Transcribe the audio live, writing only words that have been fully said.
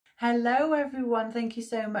Hello everyone, thank you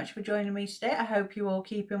so much for joining me today. I hope you're all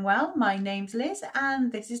keeping well. My name's Liz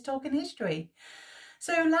and this is Talking History.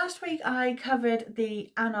 So last week I covered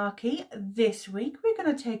the Anarchy. This week we're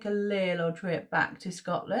going to take a little trip back to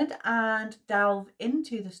Scotland and delve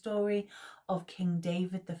into the story of King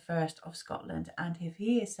David I of Scotland. And if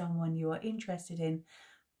he is someone you are interested in,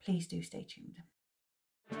 please do stay tuned.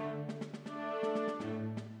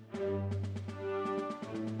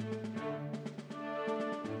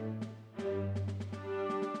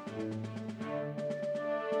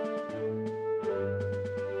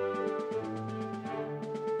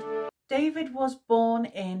 David was born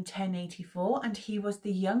in 1084 and he was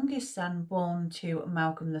the youngest son born to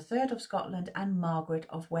Malcolm III of Scotland and Margaret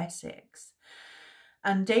of Wessex.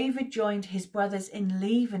 And David joined his brothers in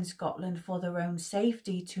leaving Scotland for their own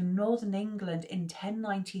safety to northern England in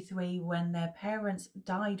 1093 when their parents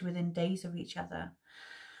died within days of each other.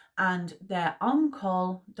 And their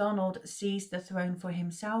uncle, Donald, seized the throne for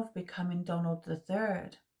himself, becoming Donald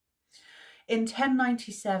III. In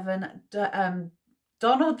 1097,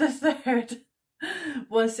 Donald III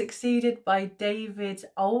was succeeded by David's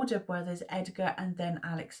older brothers Edgar and then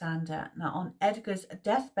Alexander. Now, on Edgar's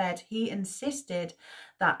deathbed, he insisted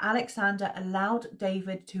that Alexander allowed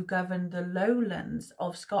David to govern the lowlands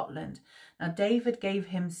of Scotland. Now, David gave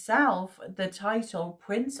himself the title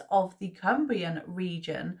Prince of the Cumbrian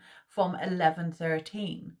region from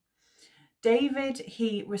 1113. David,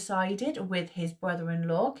 he resided with his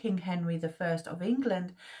brother-in-law, King Henry I of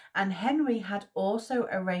England, and Henry had also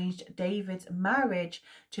arranged David's marriage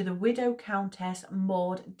to the widow Countess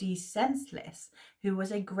Maud de Senseless, who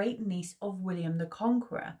was a great-niece of William the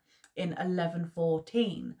Conqueror, in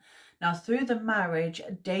 1114. Now, through the marriage,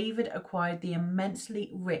 David acquired the immensely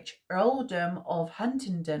rich earldom of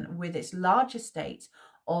Huntingdon with its large estates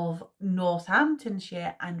of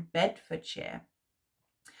Northamptonshire and Bedfordshire.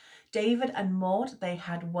 David and Maud, they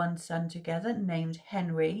had one son together named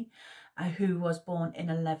Henry, who was born in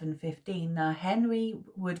 1115. Now, Henry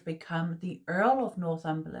would become the Earl of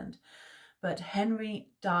Northumberland, but Henry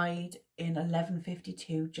died in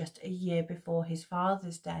 1152, just a year before his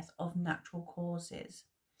father's death of natural causes.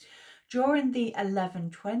 During the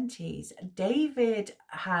 1120s, David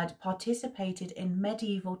had participated in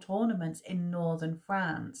medieval tournaments in northern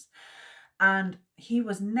France, and he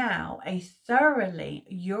was now a thoroughly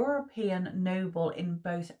European noble in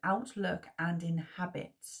both outlook and in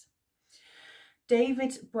habits.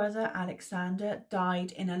 David's brother Alexander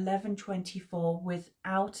died in 1124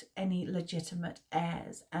 without any legitimate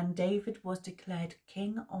heirs, and David was declared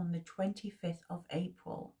king on the 25th of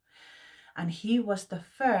April. And he was the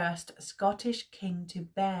first Scottish king to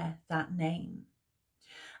bear that name.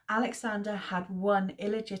 Alexander had one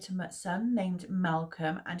illegitimate son named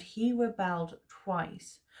Malcolm, and he rebelled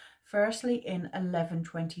twice. Firstly in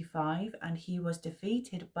 1125, and he was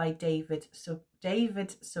defeated by David's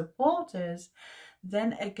supporters.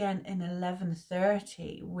 Then again in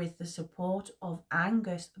 1130 with the support of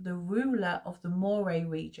Angus, the ruler of the Moray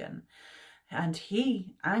region. And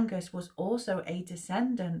Angus, was also a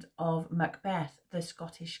descendant of Macbeth, the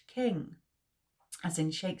Scottish king, as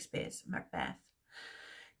in Shakespeare's Macbeth.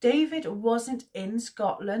 David wasn't in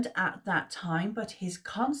Scotland at that time, but his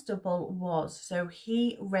constable was. So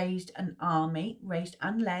he raised and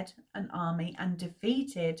led an army and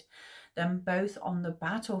defeated them both on the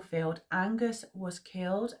battlefield. Angus was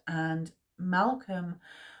killed and Malcolm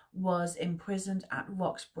was imprisoned at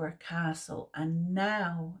Roxburgh Castle, and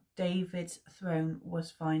now David's throne was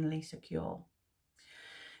finally secure.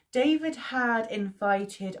 David had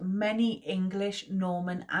invited many English,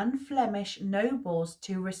 Norman and Flemish nobles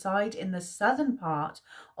to reside in the southern part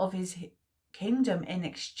of his kingdom in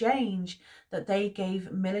exchange that they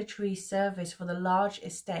gave military service for the large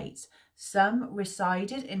estates. Some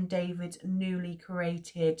resided in David's newly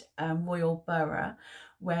created royal borough,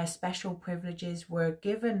 where special privileges were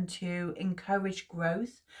given to encourage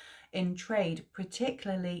growth in trade,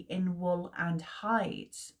 particularly in wool and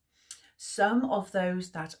hides. Some of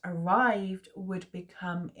those that arrived would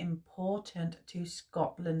become important to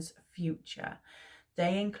Scotland's future.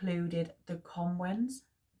 They included the Cumbrians,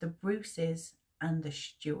 the Bruces and the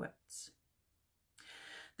Stuarts.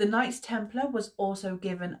 The Knights Templar was also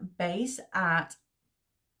given base at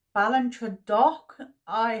Ballintradoch.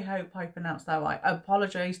 I hope I pronounced that right. I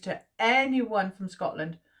apologise to anyone from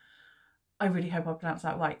Scotland. I really hope I pronounced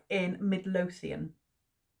that right. In Midlothian.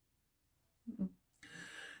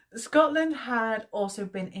 Scotland had also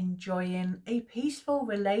been enjoying a peaceful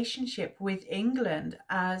relationship with England,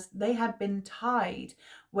 as they had been tied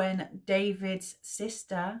when David's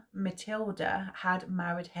sister Matilda had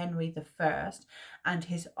married Henry I, and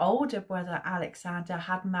his older brother Alexander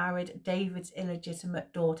had married David's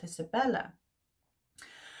illegitimate daughter Sabella.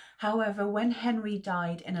 However, when Henry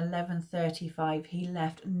died in 1135, he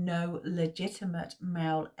left no legitimate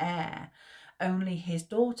male heir, only his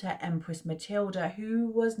daughter, Empress Matilda, who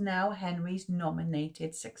was now Henry's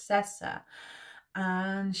nominated successor.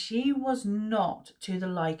 And she was not to the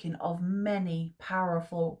liking of many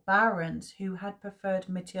powerful barons who had preferred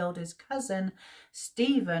Matilda's cousin,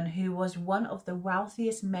 Stephen, who was one of the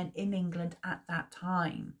wealthiest men in England at that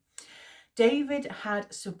time. David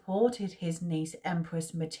had supported his niece,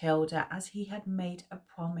 Empress Matilda, as he had made a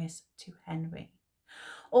promise to Henry.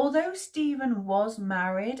 Although Stephen was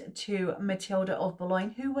married to Matilda of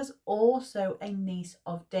Boulogne, who was also a niece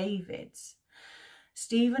of David's,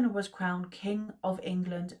 Stephen was crowned King of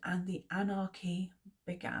England and the anarchy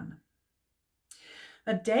began.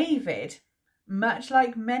 Now, David, much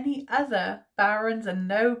like many other barons and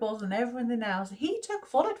nobles and everything else, he took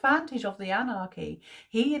full advantage of the anarchy.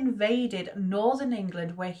 He invaded northern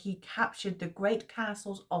England, where he captured the great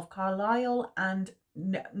castles of Carlisle and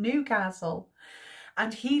Newcastle,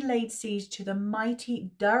 and he laid siege to the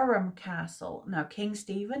mighty Durham Castle. Now, King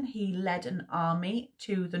Stephen, he led an army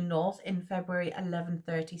to the north in February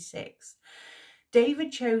 1136.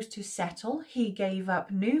 David chose to settle. He gave up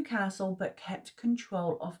Newcastle but kept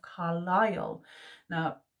control of Carlisle.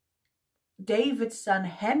 Now, David's son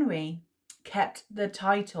Henry kept the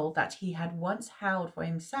title that he had once held for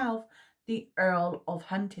himself, the Earl of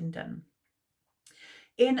Huntingdon.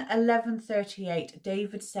 In 1138,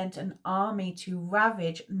 David sent an army to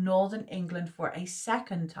ravage northern England for a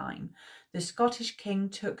second time. The Scottish king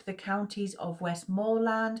took the counties of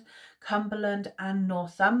Westmoreland, Cumberland and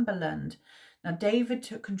Northumberland. Now, David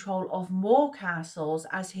took control of more castles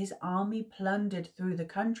as his army plundered through the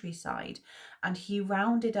countryside, and he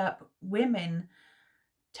rounded up women,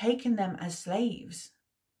 taking them as slaves.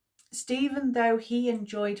 Stephen, though he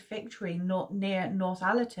enjoyed victory near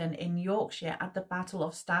Northallerton in Yorkshire at the Battle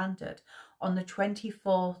of Standard on the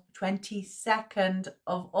 22nd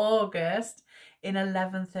of August in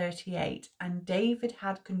 1138, and David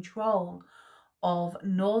had control of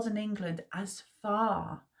northern England as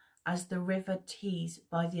far as the River Tees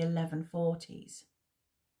by the 1140s.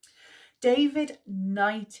 David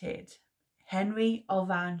knighted Henry of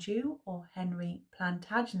Anjou, or Henry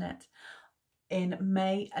Plantagenet, in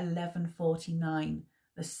May 1149,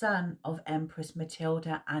 the son of Empress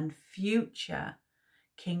Matilda and future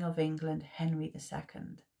King of England Henry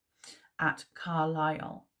II, at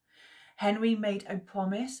Carlisle. Henry made a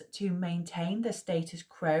promise to maintain the status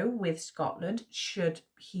quo with Scotland should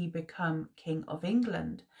he become King of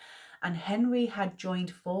England, and Henry had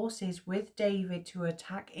joined forces with David to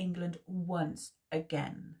attack England once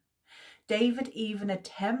again. David even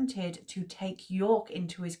attempted to take York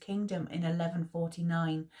into his kingdom in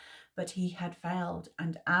 1149, but he had failed,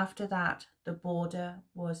 and after that the border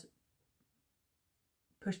was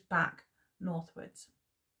pushed back northwards.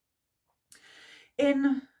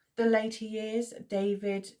 In the later years,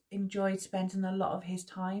 David enjoyed spending a lot of his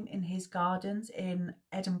time in his gardens in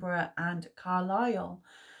Edinburgh and Carlisle,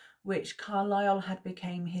 which Carlisle had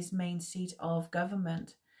become his main seat of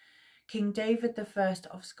government. King David I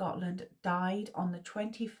of Scotland died on the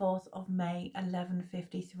 24th of May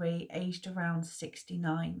 1153, aged around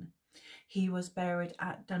 69. He was buried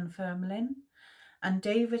at Dunfermline, and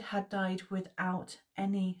David had died without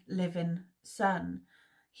any living son.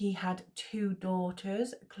 He had two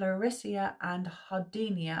daughters, Clarissa and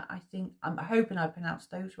Hardinia. I'm hoping I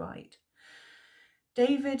pronounced those right.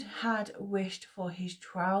 David had wished for his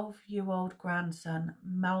 12-year-old grandson,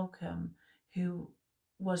 Malcolm, who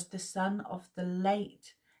was the son of the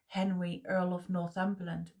late Henry, Earl of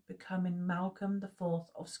Northumberland, becoming Malcolm IV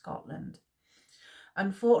of Scotland.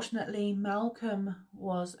 Unfortunately, Malcolm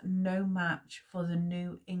was no match for the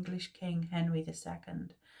new English King Henry II.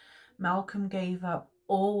 Malcolm gave up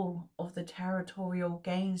all of the territorial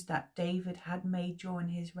gains that David had made during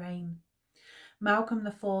his reign. Malcolm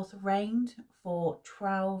IV reigned for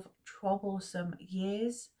 12 troublesome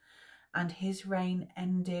years, and his reign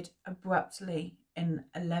ended abruptly in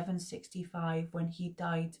 1165 when he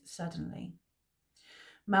died suddenly.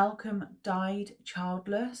 Malcolm died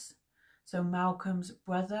childless, so Malcolm's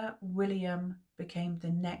brother William became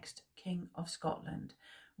the next King of Scotland.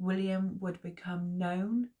 William would become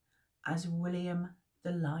known as William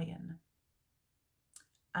the Lion.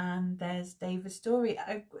 And there's David's story.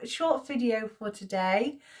 A short video for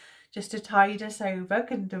today, just to tide us over,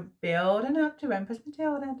 building up to Empress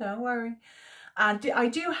Matilda, don't worry. And I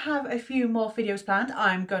do have a few more videos planned.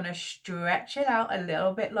 I'm going to stretch it out a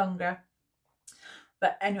little bit longer.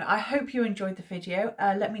 But anyway, I hope you enjoyed the video.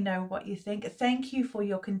 Let me know what you think. Thank you for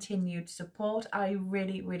your continued support. I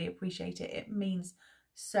really, really appreciate it. It means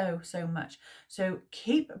so, so much. So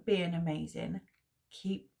keep being amazing.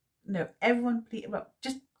 Everyone, please, well,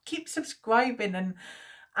 just keep subscribing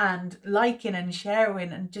and liking and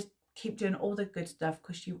sharing, and just keep doing all the good stuff,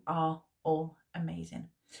 because you are all amazing.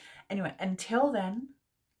 Anyway, until then,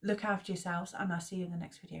 look after yourselves, and I'll see you in the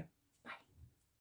next video.